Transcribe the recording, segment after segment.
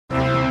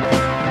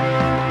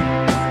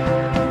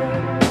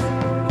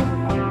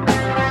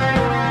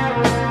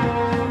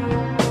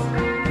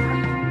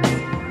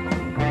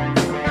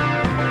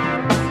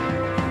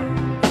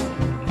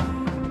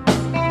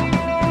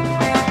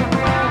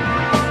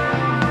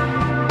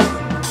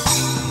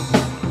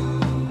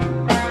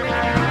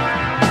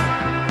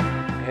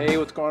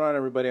on,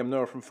 everybody? I'm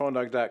Noah from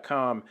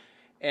PhoneDog.com.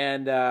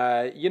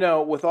 And, you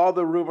know, with all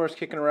the rumors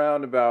kicking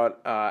around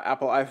about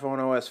Apple iPhone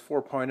OS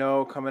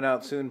 4.0 coming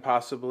out soon,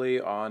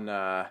 possibly on,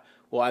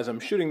 well, as I'm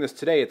shooting this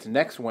today, it's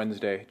next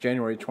Wednesday,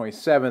 January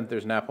 27th.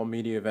 There's an Apple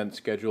media event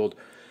scheduled,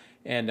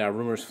 and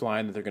rumors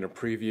flying that they're going to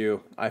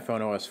preview iPhone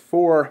OS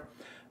 4.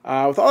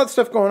 With all that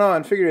stuff going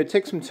on, I figured it'd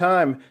take some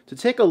time to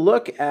take a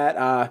look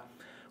at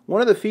one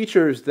of the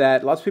features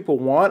that lots of people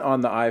want on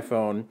the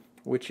iPhone,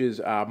 which is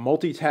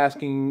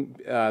multitasking,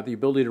 the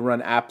ability to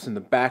run apps in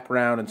the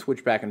background and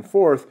switch back and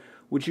forth,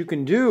 which you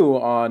can do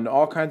on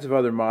all kinds of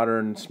other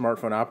modern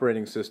smartphone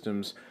operating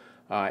systems,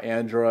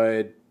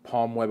 Android,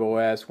 Palm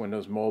WebOS,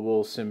 Windows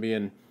Mobile,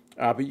 Symbian,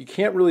 but you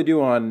can't really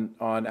do on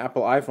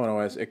Apple iPhone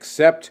OS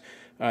except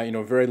you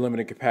know, very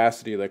limited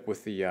capacity, like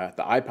with the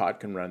iPod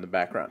can run in the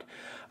background.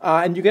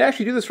 And you can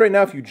actually do this right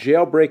now if you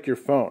jailbreak your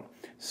phone.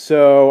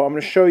 So I'm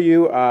going to show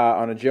you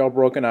on a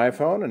jailbroken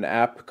iPhone,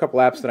 a couple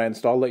apps that I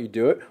installed, let you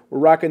do it. We're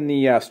rocking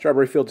the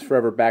Strawberry Fields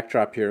Forever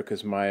backdrop here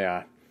because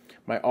my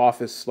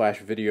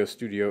office/video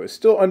studio is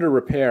still under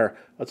repair.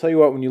 I'll tell you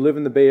what, when you live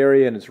in the Bay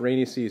Area and it's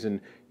rainy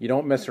season, you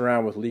don't mess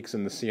around with leaks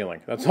in the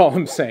ceiling. That's all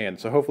I'm saying.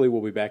 So hopefully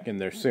we'll be back in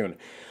there soon.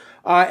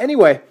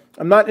 Anyway,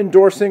 I'm not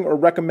endorsing or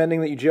recommending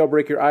that you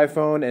jailbreak your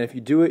iPhone, and if you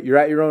do it, you're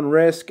at your own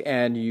risk,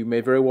 and you may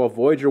very well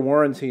void your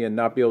warranty and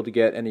not be able to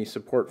get any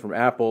support from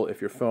Apple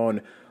if your phone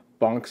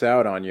bonks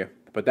out on you.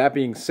 But that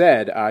being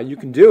said, you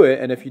can do it,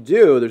 and if you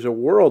do, there's a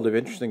world of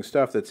interesting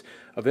stuff that's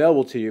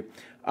available to you.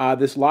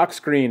 This lock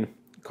screen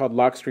called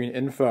Lock Screen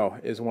Info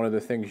is one of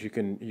the things you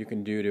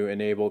can do to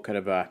enable kind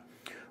of a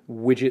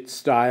widget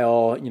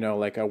style, you know,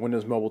 like a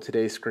Windows Mobile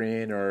Today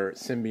screen or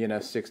Symbian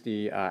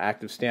S60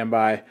 Active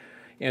Standby,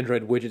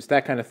 Android widgets,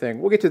 that kind of thing.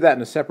 We'll get to that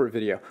in a separate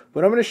video.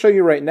 But I'm going to show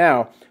you right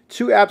now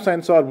two apps I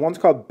installed. One's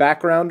called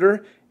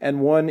Backgrounder, and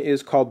one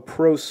is called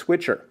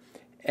ProSwitcher.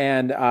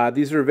 And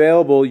these are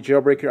available. You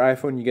jailbreak your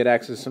iPhone, you get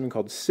access to something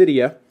called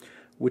Cydia,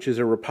 which is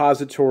a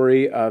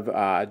repository of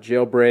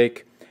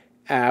jailbreak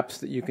apps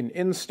that you can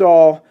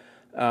install.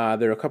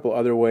 There are a couple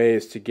other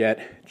ways to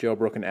get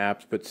jailbroken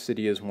apps, but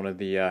Cydia is one of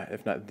the,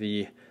 if not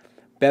the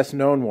best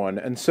known one.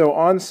 And so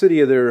on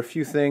Cydia, there are a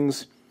few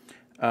things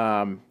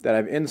that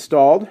I've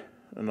installed,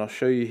 and I'll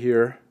show you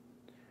here.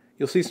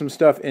 You'll see some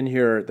stuff in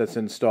here that's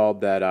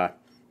installed that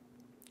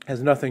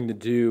has nothing to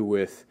do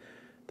with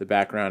the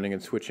backgrounding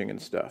and switching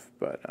and stuff,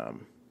 but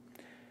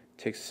it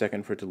takes a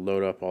second for it to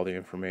load up all the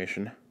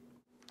information.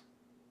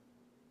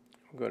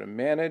 We'll go to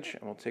Manage,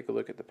 and we'll take a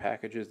look at the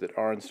packages that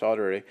are installed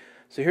already.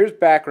 So here's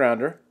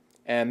Backgrounder,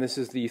 and this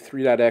is the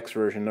 3.x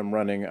version. I'm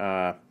running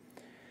the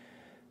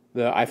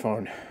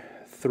iPhone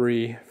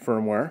 3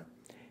 firmware.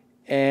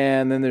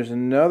 And then there's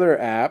another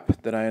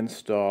app that I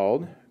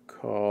installed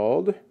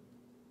called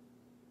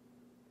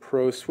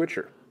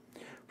ProSwitcher.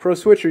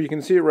 ProSwitcher, you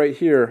can see it right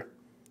here.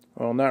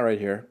 Well, not right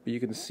here, but you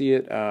can see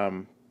it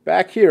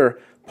back here,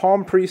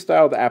 Palm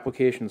pre-styled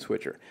application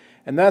switcher.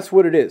 And that's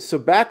what it is. So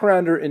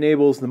Backgrounder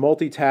enables the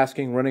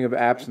multitasking running of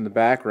apps in the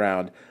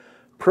background.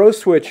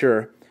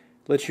 ProSwitcher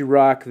lets you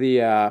rock the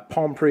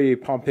Palm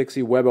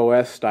Pixie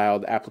WebOS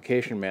styled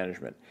application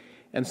management.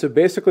 And so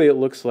basically it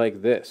looks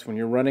like this. When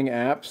you're running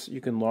apps,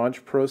 you can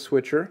launch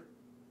ProSwitcher,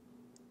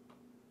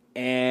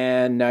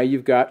 and now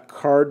you've got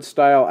card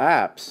style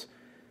apps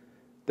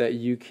that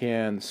you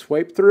can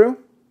swipe through.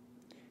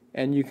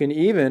 And you can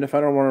even, if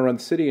I don't want to run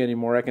Cydia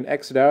anymore, I can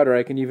exit out, or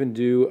I can even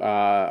do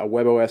a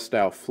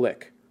WebOS-style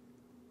flick,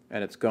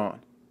 and it's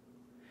gone.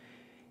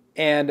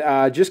 And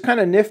just kind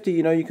of nifty,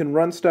 you know, you can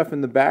run stuff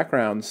in the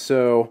background.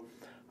 So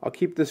I'll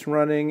keep this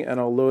running, and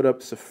I'll load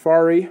up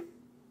Safari.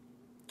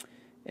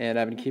 And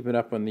I've been keeping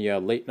up on the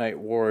late night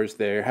wars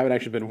there. Haven't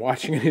actually been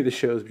watching any of the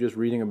shows, but just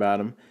reading about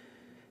them.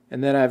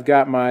 And then I've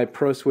got my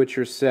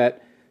ProSwitcher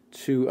set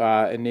to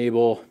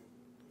enable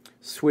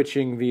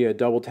switching via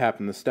double tap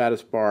in the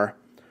status bar.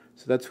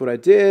 So that's what I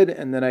did,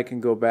 and then I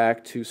can go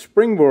back to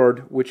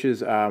Springboard, which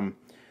is the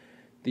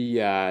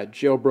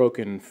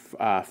jailbroken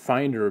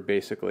finder,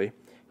 basically.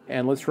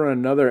 And let's run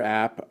another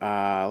app.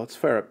 Let's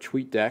fire up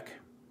TweetDeck.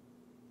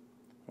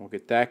 We'll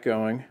get that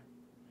going.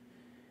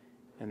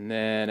 And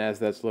then as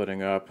that's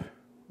loading up,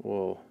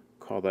 we'll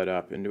call that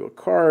up into a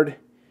card.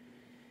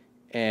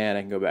 And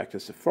I can go back to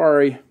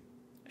Safari,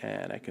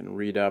 and I can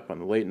read up on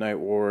the late night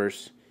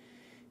wars.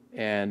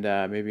 And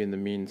maybe in the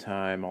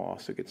meantime, I'll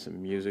also get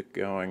some music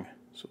going.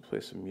 So we'll play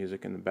some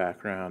music in the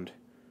background.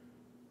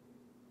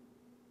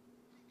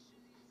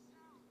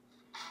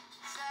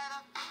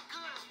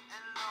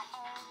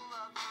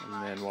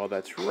 And then while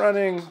that's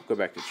running, go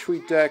back to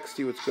TweetDeck,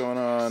 see what's going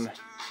on.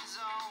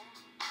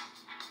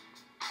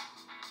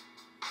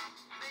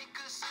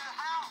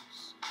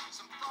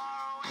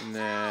 And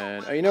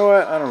then, oh, you know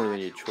what? I don't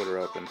really need Twitter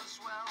open.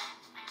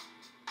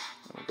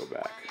 I'll go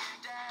back.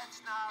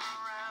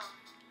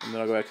 And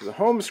then I'll go back to the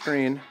home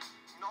screen.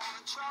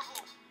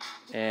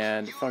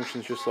 And it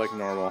functions just like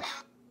normal.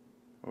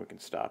 We can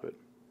stop it.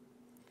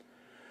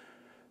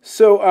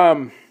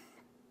 So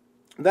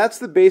that's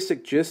the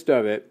basic gist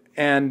of it.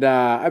 And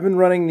I've been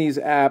running these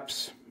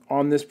apps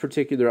on this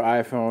particular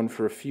iPhone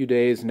for a few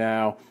days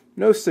now.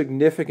 no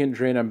significant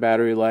drain on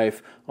battery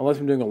life unless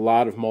I'm doing a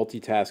lot of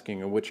multitasking,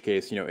 in which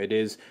case, it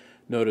is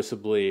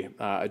noticeably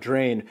a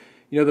drain.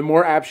 The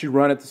more apps you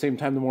run at the same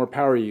time, the more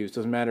power you use.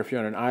 Doesn't matter if you're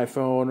on an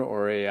iPhone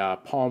or a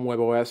Palm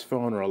WebOS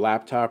phone or a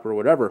laptop or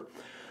whatever.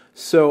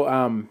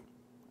 So,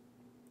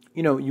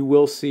 you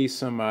will see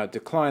some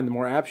decline the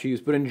more apps you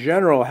use. But in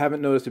general, I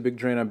haven't noticed a big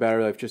drain on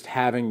battery life just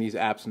having these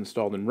apps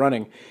installed and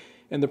running.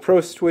 In the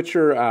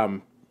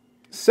ProSwitcher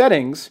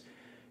settings,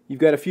 you've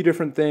got a few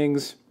different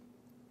things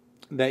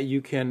that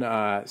you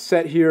can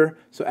set here.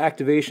 So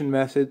activation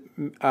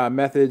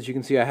methods, you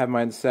can see I have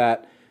mine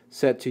set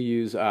to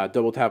use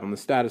double tap on the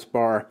status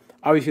bar.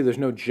 Obviously, there's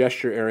no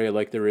gesture area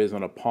like there is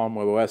on a Palm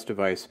WebOS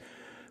device,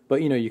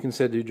 but you can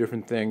set to do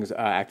different things.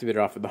 Activate it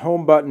off of the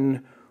home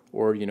button,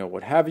 or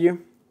what have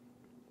you.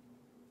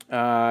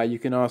 You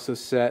can also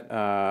set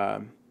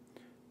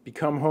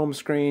become home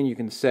screen. You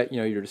can set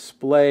your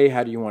display.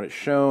 How do you want it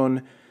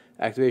shown?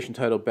 Activation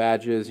title,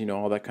 badges,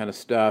 all that kind of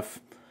stuff.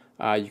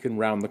 You can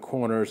round the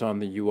corners on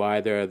the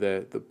UI there,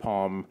 the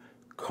Palm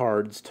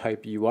cards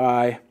type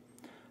UI.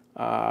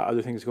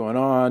 Other things going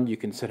on. You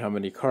can set how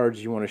many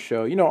cards you want to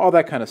show, all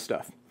that kind of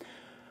stuff.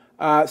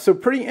 So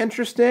pretty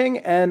interesting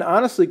and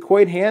honestly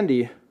quite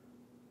handy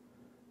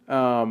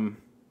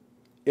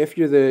if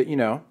you're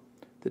the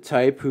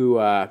type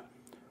who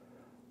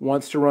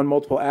wants to run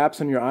multiple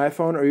apps on your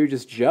iPhone, or you're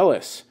just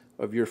jealous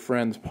of your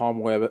friend's Palm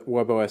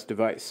WebOS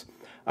device.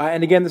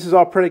 And again, this is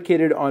all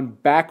predicated on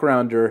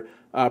Backgrounder.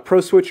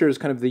 ProSwitcher is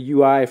kind of the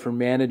UI for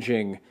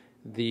managing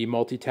the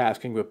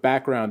multitasking, but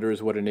Backgrounder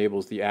is what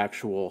enables the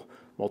actual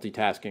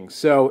multitasking.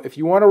 So if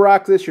you want to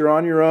rock this, you're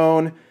on your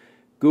own.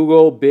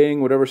 Google,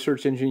 Bing, whatever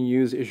search engine you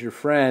use is your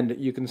friend.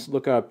 You can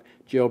look up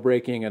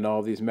jailbreaking and all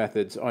of these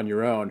methods on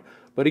your own.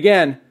 But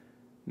again,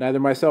 neither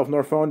myself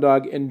nor Phone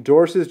Dog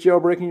endorses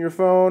jailbreaking your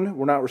phone.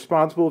 We're not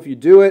responsible if you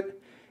do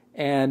it.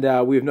 And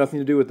we have nothing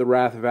to do with the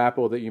wrath of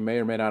Apple that you may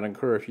or may not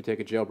incur if you take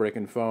a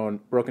broken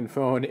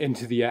phone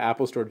into the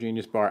Apple Store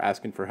Genius Bar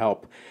asking for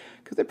help.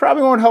 Because they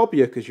probably won't help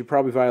you because you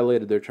probably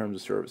violated their terms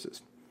of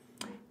services.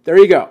 There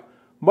you go.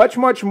 Much,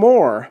 much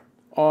more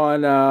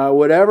on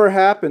whatever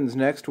happens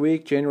next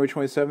week, January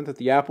 27th at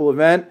the Apple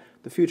event,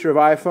 the future of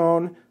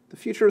iPhone, the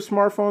future of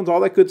smartphones,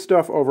 all that good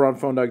stuff over on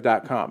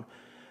PhoneDog.com.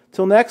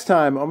 Till next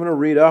time, I'm going to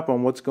read up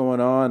on what's going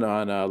on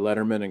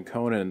Letterman and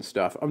Conan and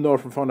stuff. I'm Noah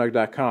from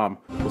PhoneDog.com.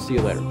 We'll see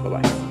you later.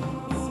 Bye-bye.